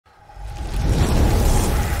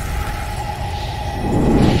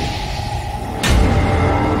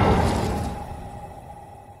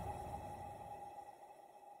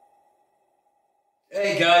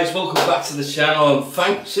guys, welcome back to the channel and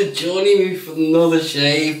thanks for joining me for another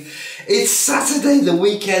shave. It's Saturday, the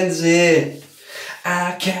weekend's here.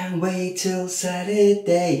 I can't wait till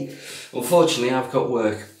Saturday. Unfortunately, I've got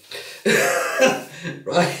work.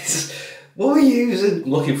 Right, what are we using?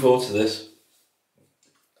 Looking forward to this.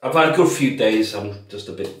 I've had a good few days, I'm just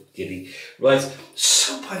a bit giddy. Right,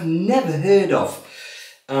 soap I've never heard of.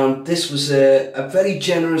 And this was a very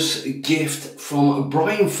generous gift from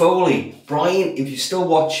Brian Foley. Brian, if you're still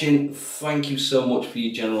watching, thank you so much for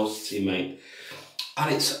your generosity, mate.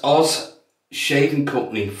 And it's Oz Shaving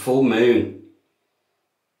Company, Full Moon.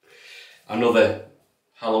 Another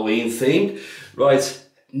Halloween themed. Right,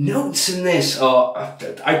 notes in this are,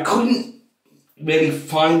 I couldn't really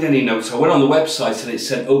find any notes. I went on the website and it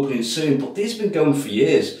said opening soon, but these have been going for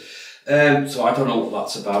years. So I don't know what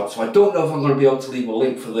that's about. So I don't know if I'm going to be able to leave a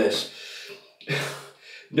link for this.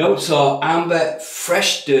 Notes are amber,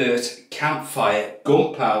 fresh dirt, campfire,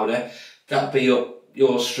 gunpowder. That'd be up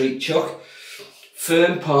your street, Chuck.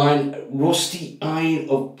 Firm pine, rusty iron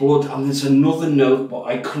of blood. And there's another note, but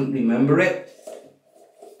I couldn't remember it.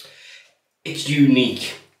 It's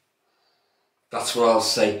unique. That's what I'll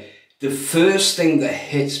say. The first thing that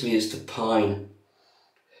hits me is the pine.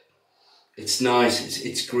 It's nice,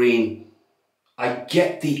 it's green. I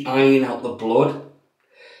get the iron out the blood.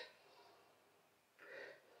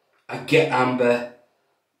 I get amber.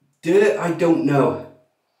 Dirt, I don't know.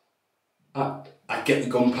 I get the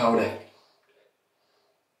gunpowder.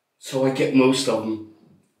 So I get most of them.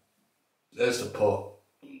 There's the pot.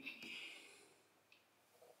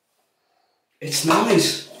 It's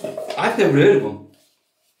nice. I've never heard of them.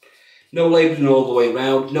 No labelling all the way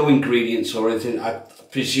around, no ingredients or anything. I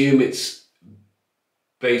presume it's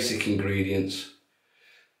basic ingredients,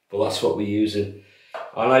 but that's what we're using.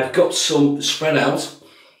 And I've got some spread out.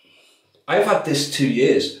 I've had this 2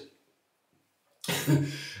 years.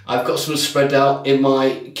 I've got some spread out in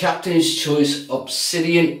my Captain's Choice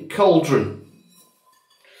Obsidian Cauldron.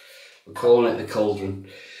 We're calling it the cauldron.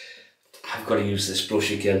 I've got to use this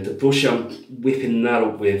brush again. The brush I'm whipping that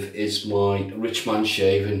up with is my Richman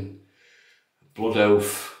shaving Blood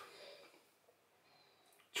Oath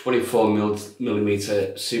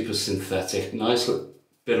 24mm super synthetic. Nice little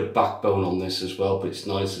bit of backbone on this as well, but it's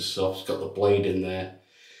nice and soft. It's got the blade in there.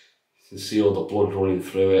 You can see all the blood running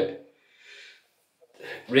through it.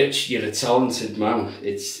 Rich, you're a talented man.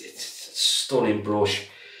 It's a stunning brush.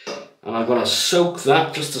 And I'm going to soak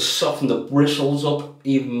that just to soften the bristles up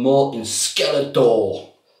even more in Skeletor.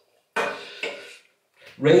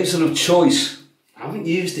 Razor of choice. I haven't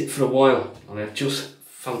used it for a while and I've just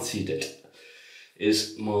fancied it.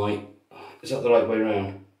 Is that the right way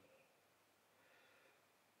around?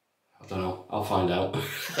 I don't know, I'll find out.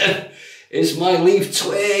 It's my leaf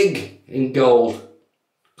Twig in gold.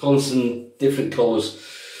 Constant different colours.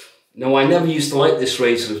 Now I never used to like this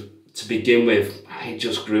razor to begin with. It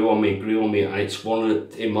just grew on me, and it's one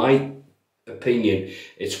of the, in my opinion,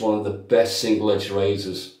 it's one of the best single edge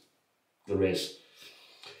razors there is.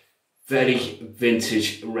 Very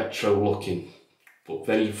vintage, retro looking, but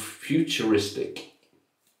very futuristic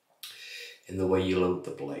in the way you load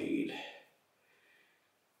the blade.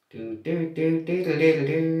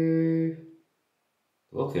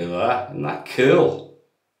 Look at that, isn't that cool?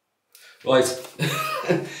 Right,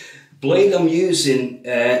 blade I'm using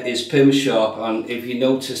is Perma-Sharp, and if you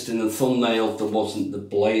noticed in the thumbnail there wasn't the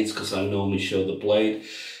blades because I normally show the blade,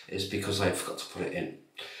 is because I forgot to put it in.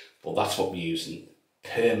 But that's what we're using,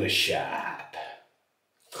 Perma-Sharp.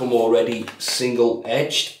 Come already single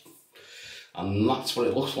edged. And that's what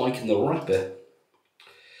it looks like in the wrapper.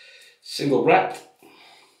 Single wrapped.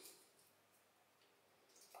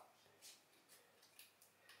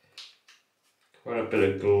 Quite a bit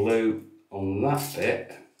of glue on that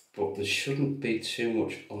bit, but there shouldn't be too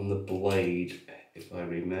much on the blade, if I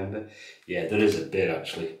remember. Yeah, there is a bit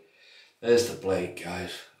actually. There's the blade,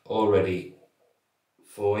 guys, all ready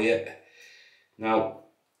for you. Now,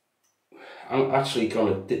 I'm actually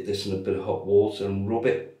going to dip this in a bit of hot water and rub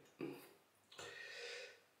it.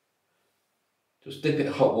 Just dip it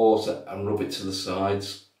in hot water and rub it to the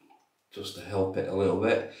sides, just to help it a little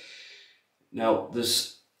bit. Now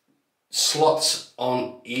there's slots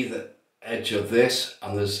on either edge of this,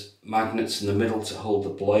 and there's magnets in the middle to hold the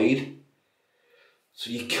blade. So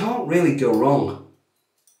you can't really go wrong.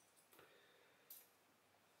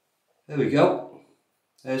 There we go.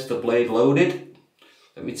 There's the blade loaded.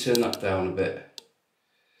 Let me turn that down a bit.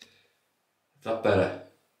 Is that better?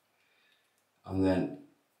 And then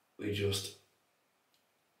we just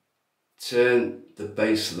turn the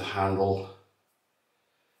base of the handle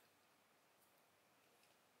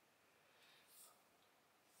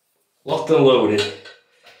locked and loaded.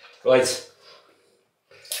 Right,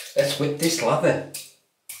 let's whip this leather.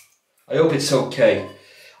 I hope it's okay.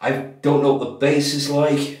 I don't know what the base is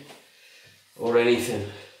like or anything.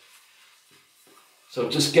 So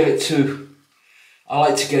just get it to, I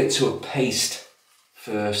like to get it to a paste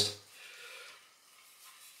first.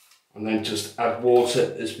 And then just add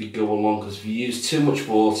water as we go along, because if you use too much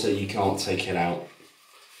water you can't take it out.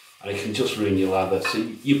 And it can just ruin your lather. So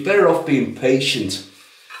you're better off being patient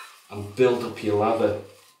and build up your lather.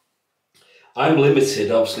 I'm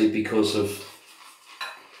limited obviously because of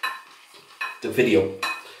the video.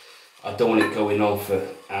 I don't want it going on for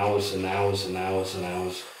hours and hours and hours and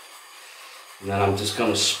hours. And then I'm just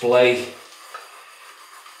going to splay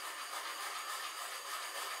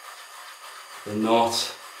the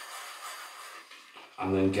knot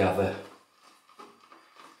and then gather.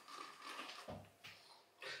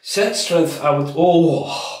 Scent strength, I would,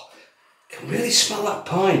 oh, I can really smell that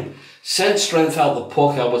pine. Scent strength out the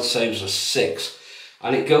puck, I would say was a 6,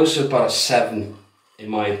 and it goes to about a 7 in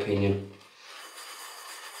my opinion.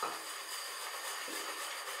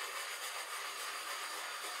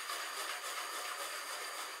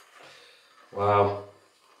 Wow,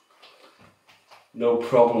 no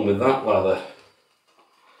problem with that leather.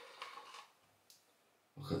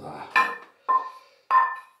 Look at that.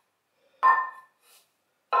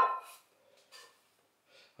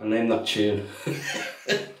 I named that tune.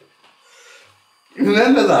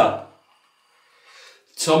 Remember that?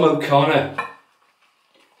 Tom O'Connor.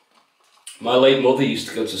 My late mother used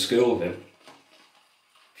to go to school with him.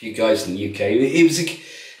 For you guys in the UK, he was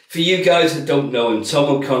for you guys that don't know him, Tom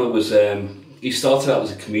O'Connor was he started out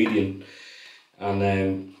as a comedian,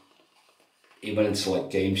 and he went into like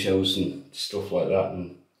game shows and stuff like that,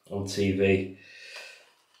 and on TV.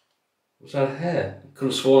 Was that hair? I could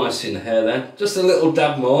have sworn I'd seen the hair then. Just a little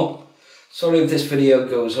dab more. Sorry if this video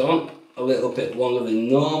goes on a little bit longer than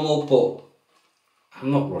normal, but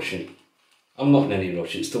I'm not rushing. I'm not in any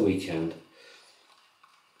rush, it's the weekend.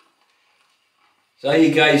 So how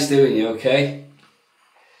you guys doing? You okay?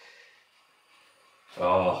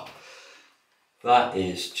 Oh, that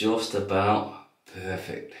is just about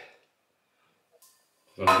perfect.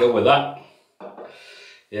 I'm gonna go with that.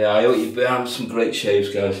 Yeah, I hope you've been having some great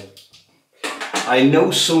shaves, guys. I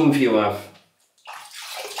know some of you have,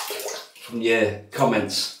 from your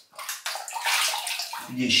comments,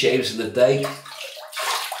 your shaves of the day.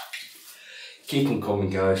 Keep them coming,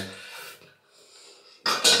 guys.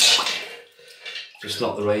 Just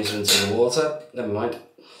knock the razor into the water, never mind.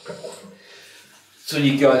 So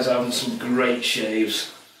you guys are having some great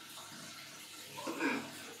shaves.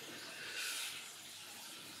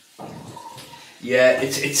 Yeah,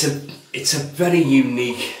 it's a very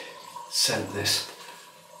unique scent, this.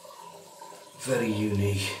 Very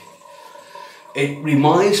unique. It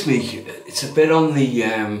reminds me, it's a bit on the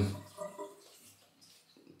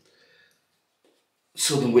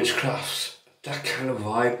Southern Witchcrafts, that kind of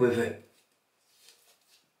vibe with it.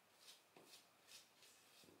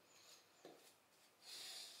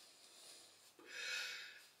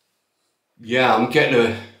 Yeah, I'm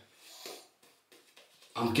getting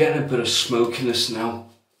a bit of smokiness now.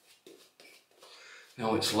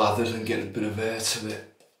 Now it's lathered and getting a bit of air to it.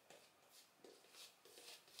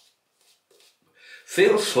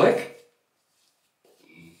 Feels slick.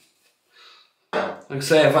 Like I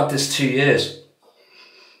say, I've had this 2 years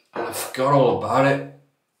and I forgot all about it.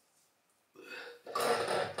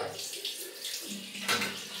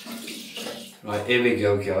 Right, here we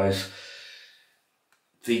go, guys.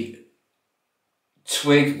 The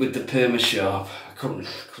Twig with the Perma-Sharp. I couldn't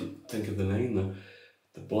think of the name though.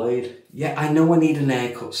 The blade. Yeah, I know I need an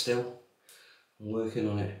haircut still. I'm working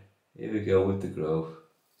on it. Here we go with the Grove.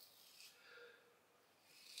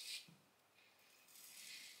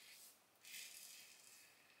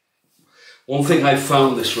 One thing I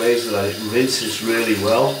found this razor, that it rinses really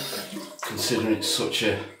well, considering it's such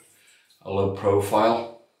a low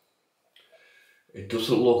profile. It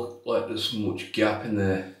doesn't look like there's much gap in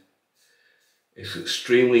there. It's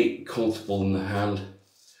extremely comfortable in the hand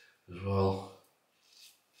as well.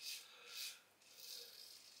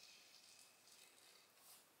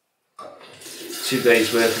 2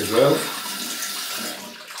 days worth of growth.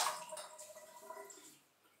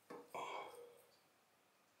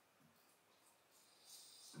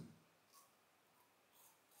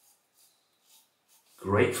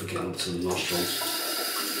 Great for getting to the nostrils.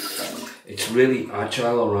 It's really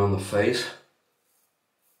agile around the face.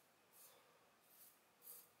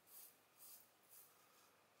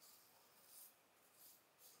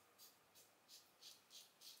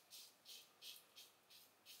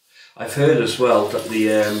 I've heard as well that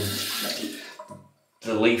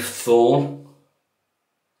the leaf thorn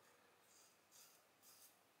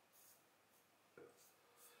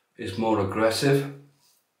is more aggressive.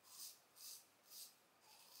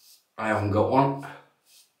 I haven't got one.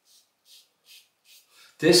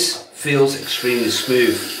 This feels extremely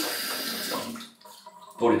smooth,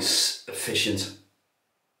 but it's efficient.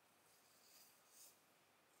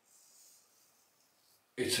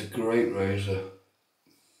 It's a great razor.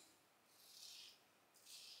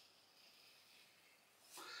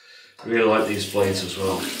 I really like these blades as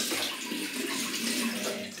well.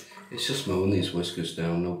 It's just mowing these whiskers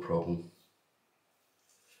down, no problem.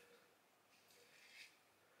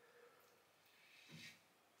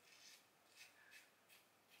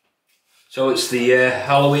 So it's the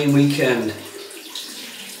Halloween weekend.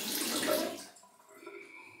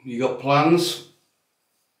 You got plans?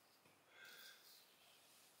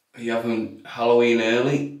 Are you having Halloween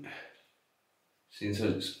early? Since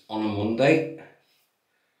it's on a Monday.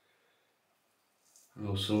 I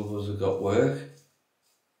know some of us have got work.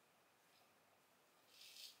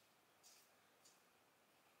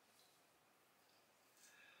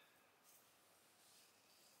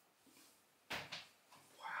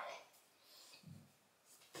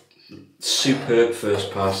 Superb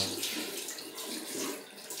first pass.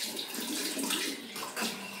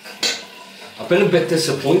 I've been a bit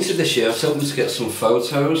disappointed this year. I was hoping to get some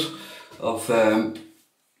photos of I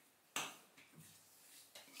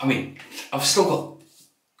mean, I've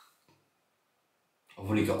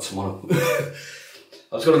only got tomorrow.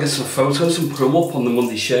 I was going to get some photos and put them up on the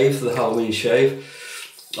Monday shave for the Halloween shave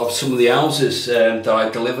of some of the houses that I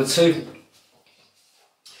deliver to,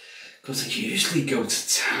 because I usually go to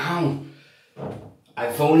town.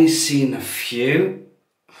 I've only seen a few.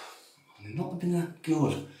 They've not been that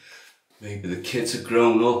good. Maybe the kids are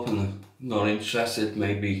grown up and they're not interested.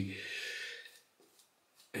 Maybe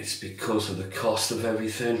it's because of the cost of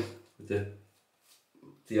everything, the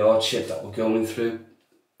hardship that we're going through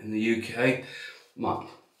in the UK. Man,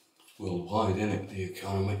 it's worldwide, isn't it, the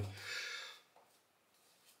economy?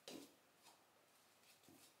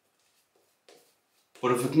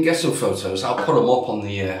 But if we can get some photos, I'll put them up on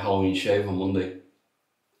the Halloween shave on Monday.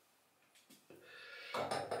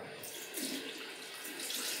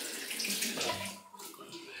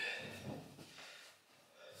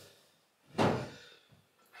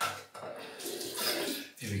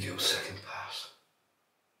 Here we go, second pass.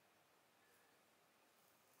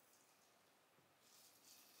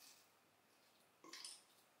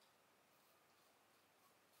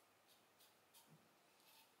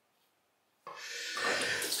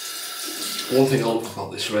 One thing I love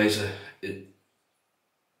about this razor,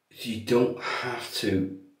 you don't have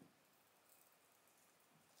to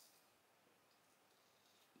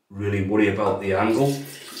really worry about the angle.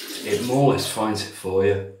 It more or less finds it for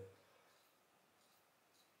you.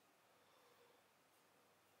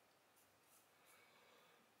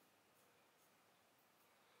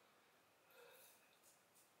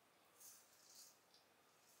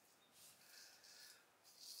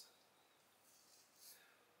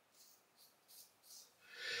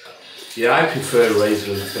 Yeah, I prefer a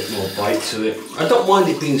razor with a bit more bite to it. I don't mind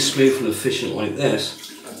it being smooth and efficient like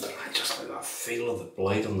this. I just like that feel of the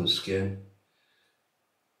blade on the skin.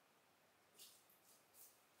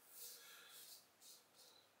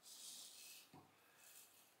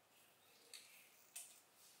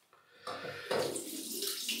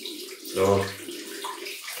 So,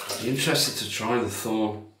 I'd be interested to try the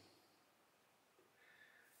thorn.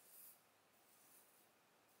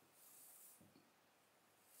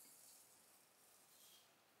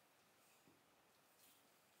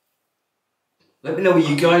 Let me know what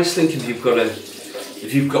you guys think, if you've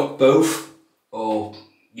got both or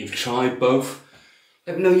you've tried both.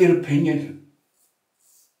 Let me know your opinion.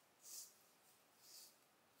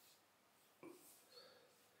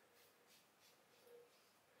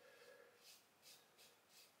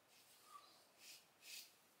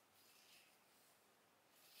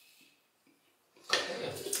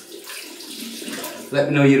 Let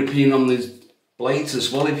me know your opinion on these blades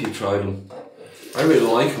as well if you've tried them. I really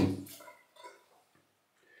like them.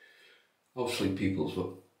 Obviously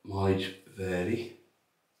people's mileage vary.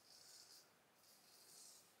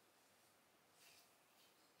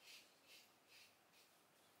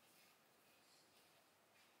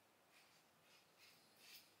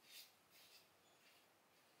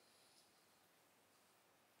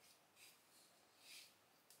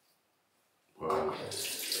 Wow.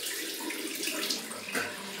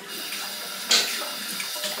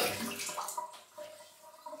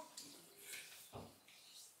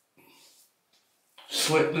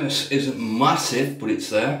 Slickness isn't massive, but it's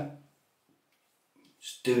there.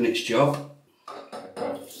 It's doing its job.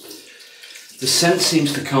 The scent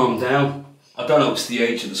seems to calm down. I don't know if it's the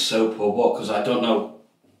age of the soap or what, because I don't know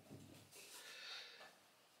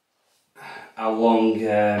how long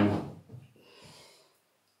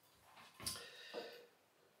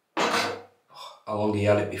he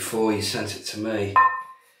had it before he sent it to me.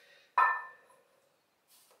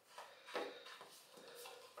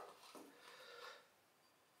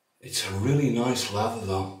 It's a really nice leather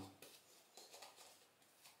though.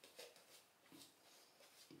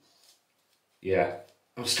 Yeah,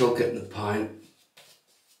 I'm still getting the pint.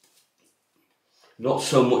 Not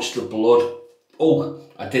so much the blood. Oh,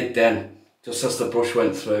 I did then, just as the brush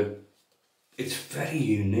went through. It's very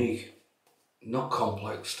unique, not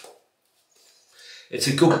complex. It's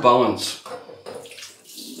a good balance.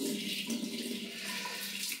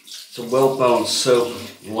 It's a well balanced soap.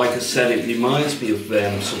 Like I said, it reminds me of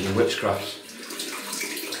some witchcraft.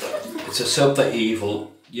 It's a soap that you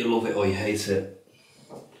love it or you hate it.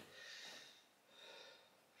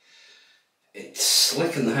 It's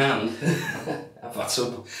slick in the hand. I've had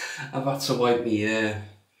to wipe my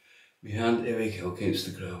hand. Here we go, against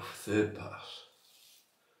the growth. Third pass.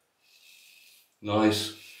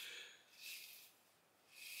 Nice.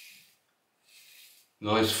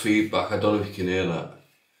 Nice feedback. I don't know if you can hear that.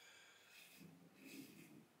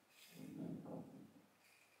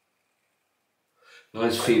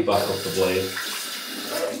 Nice feedback off the blade.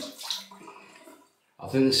 I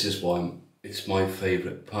think this is why it's my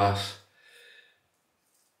favourite pass.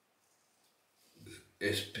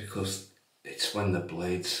 It's because it's when the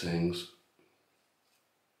blade sings.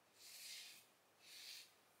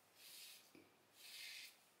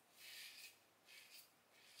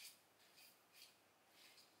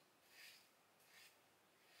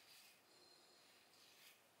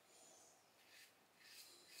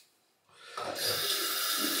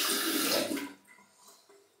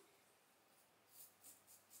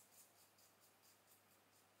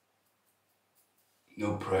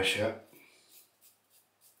 No pressure.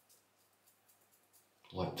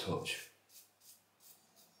 Light touch.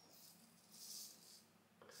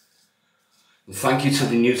 And thank you to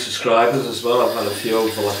the new subscribers as well. I've had a few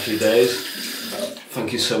over the last few days.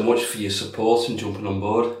 Thank you so much for your support and jumping on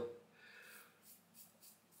board.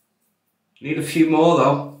 Need a few more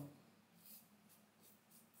though.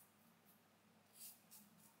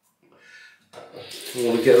 I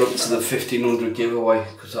want to get up to the 1500 giveaway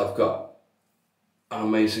because I've got an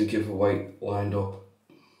amazing giveaway lined up.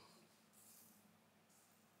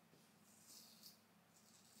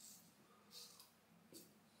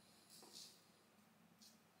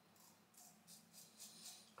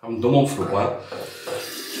 I haven't done one for a while.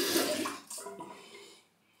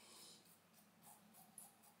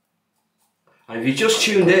 And if you just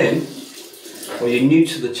tuned in, or you're new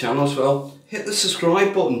to the channel as well, hit the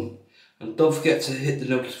subscribe button. And don't forget to hit the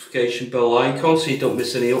notification bell icon so you don't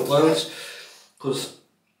miss any uploads. Because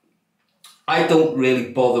I don't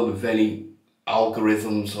really bother with any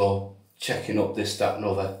algorithms or checking up this, that and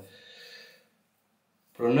other.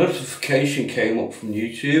 But a notification came up from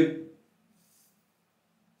YouTube.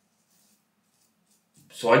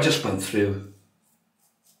 So I just went through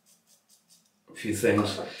a few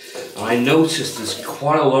things. And I noticed there's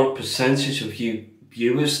quite a lot of percentage of you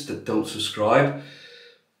viewers that don't subscribe.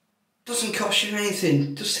 Doesn't cost you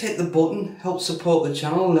anything. Just hit the button, help support the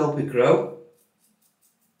channel and help it grow.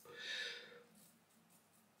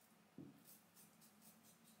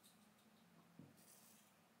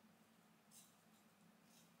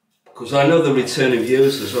 Because I know the returning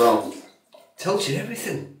viewers as well. Tells you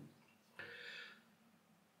everything.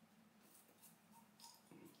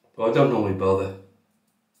 But I don't normally bother.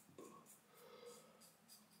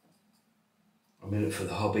 I'm in it for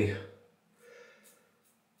the hobby.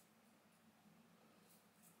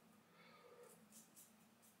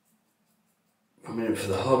 I'm in it for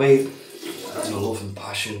the hobby and a love and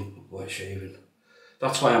passion of wet shaving.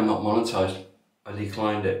 That's why I'm not monetized. I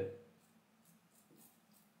declined it.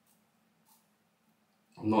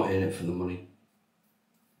 I'm not in it for the money.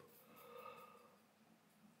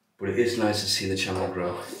 But it is nice to see the channel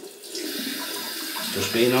grow.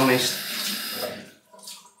 Just being honest.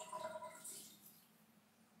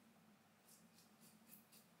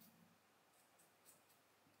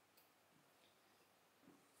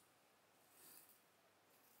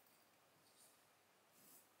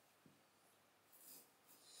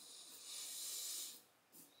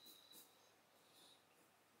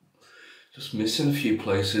 Just missing a few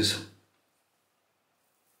places.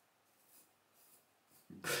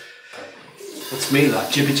 What's me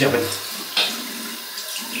that? Jibber jabbing.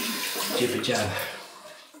 Jibber jab.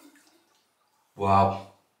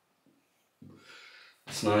 Wow.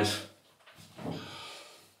 That's nice.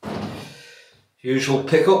 Usual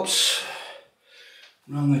pickups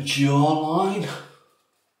around the jawline.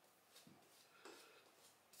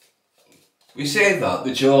 We say that,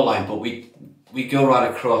 the jawline, but we go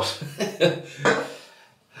right across.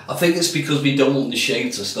 I think it's because we don't want the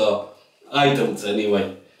shave to stop. I don't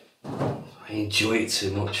anyway. I enjoy it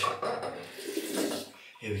too much.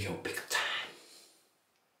 Here we go, big time.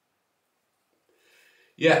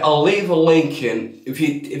 Yeah, I'll leave a link in. If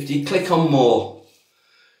you click on more,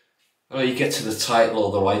 or you get to the title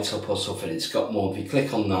or the write-up or something, it's got more. If you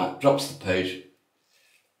click on that, it drops the page.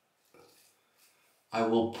 I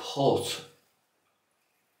will put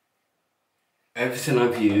everything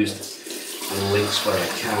I've used and links where I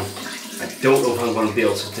can. I don't know if I'm going to be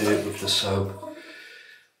able to do it with the soap.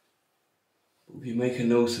 If you make a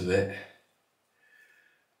note of it,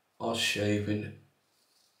 or shaving,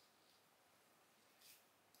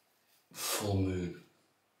 full moon.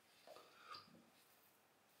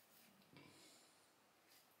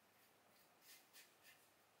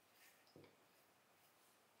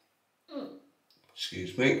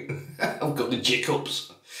 Excuse me, I've got the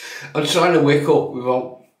jiccups. I'm trying to wake up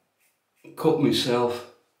without cutting myself.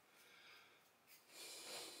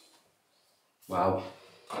 Wow,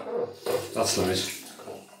 that's nice.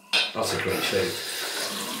 That's a great shave.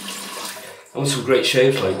 I want some great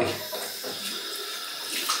shaves lately.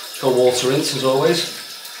 Got water rinse as always.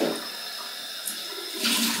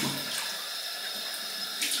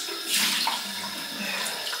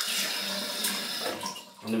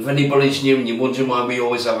 And if anybody's new and you're wondering why we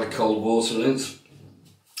always have a cold water rinse,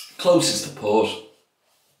 closest to pores.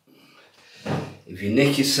 If you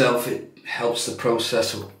nick yourself, it helps the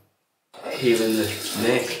process of healing the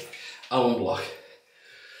neck. Alum Block.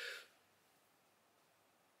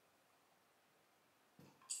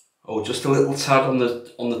 Oh, just a little tad on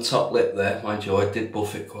the top lip there, mind you, I did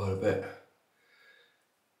buff it quite a bit.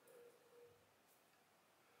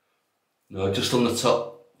 No, just on the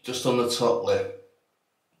top lip.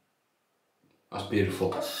 That's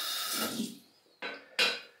beautiful.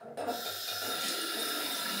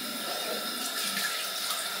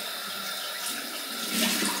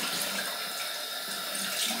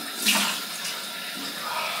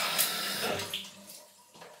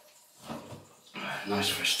 Nice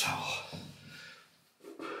fresh towel.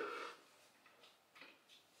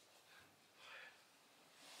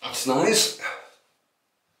 That's nice.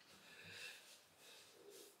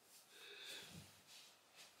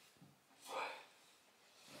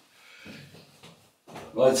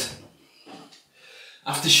 Right,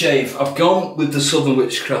 aftershave. I've gone with the Southern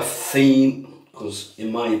Witchcraft theme because,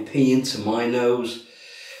 in my opinion, to my nose,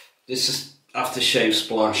 this is aftershave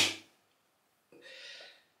splash.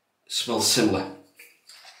 Smells similar.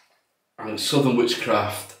 And Southern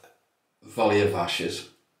Witchcraft Valley of Ashes.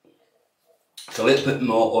 It's a little bit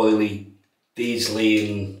more oily,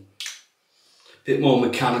 diesely, and a bit more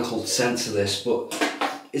mechanical scent to this, but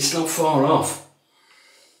it's not far off.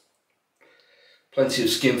 Plenty of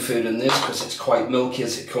skin food in this because it's quite milky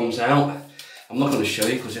as it comes out. I'm not going to show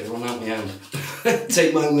you because it'll run out my hand.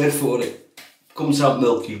 Take my word for it. Comes out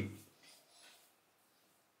milky.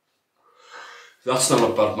 That's not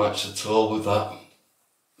a bad match at all with that.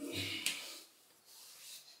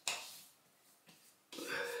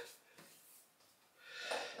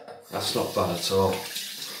 That's not bad at all.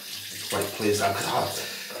 Quite pleased.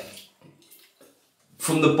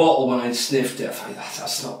 From the bottle when I sniffed it, I thought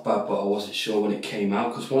that's not bad, but I wasn't sure when it came out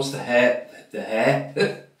because once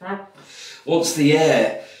once the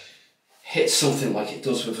air hits something like it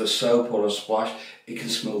does with a soap or a splash, it can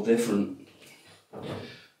smell different.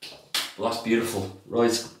 Well, that's beautiful.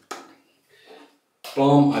 Right.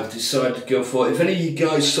 Balm, I've decided to go for. If any of you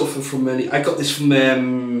guys suffer from any, I got this from,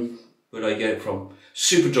 where did I get it from?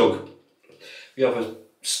 Superdrug. We have a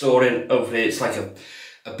store in over here, it's like a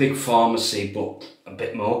big pharmacy, but a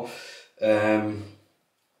bit more,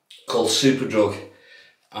 called Superdrug,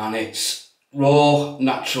 and it's Raw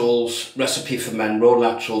Naturals, Recipe for Men, Raw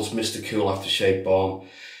Naturals Mr. Cool Aftershave Balm.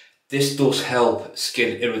 This does help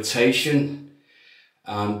skin irritation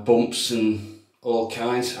and bumps and all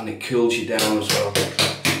kinds, and it cools you down as well.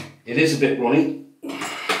 It is a bit runny.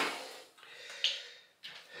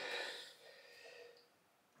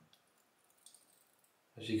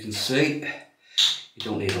 As you can see, you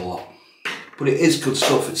don't need a lot. But it is good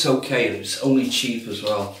stuff, it's okay, and it's only cheap as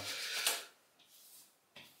well.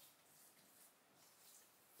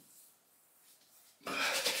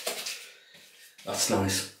 That's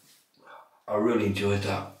nice. I really enjoyed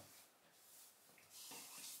that.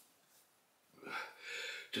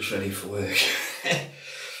 Just ready for work.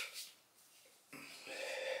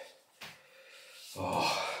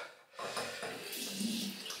 Oh.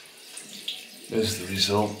 There's the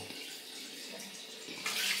result.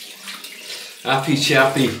 Happy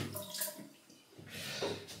chappy.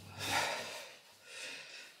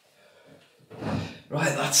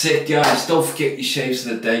 Right, that's it, guys. Don't forget your shaves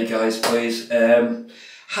of the day, guys, please. Have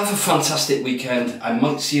a fantastic weekend. I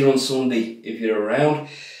might see you on Sunday if you're around.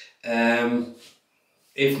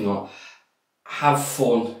 If not, have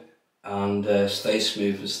fun and stay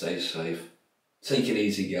smooth and stay safe. Take it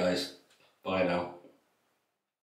easy, guys. Bye now.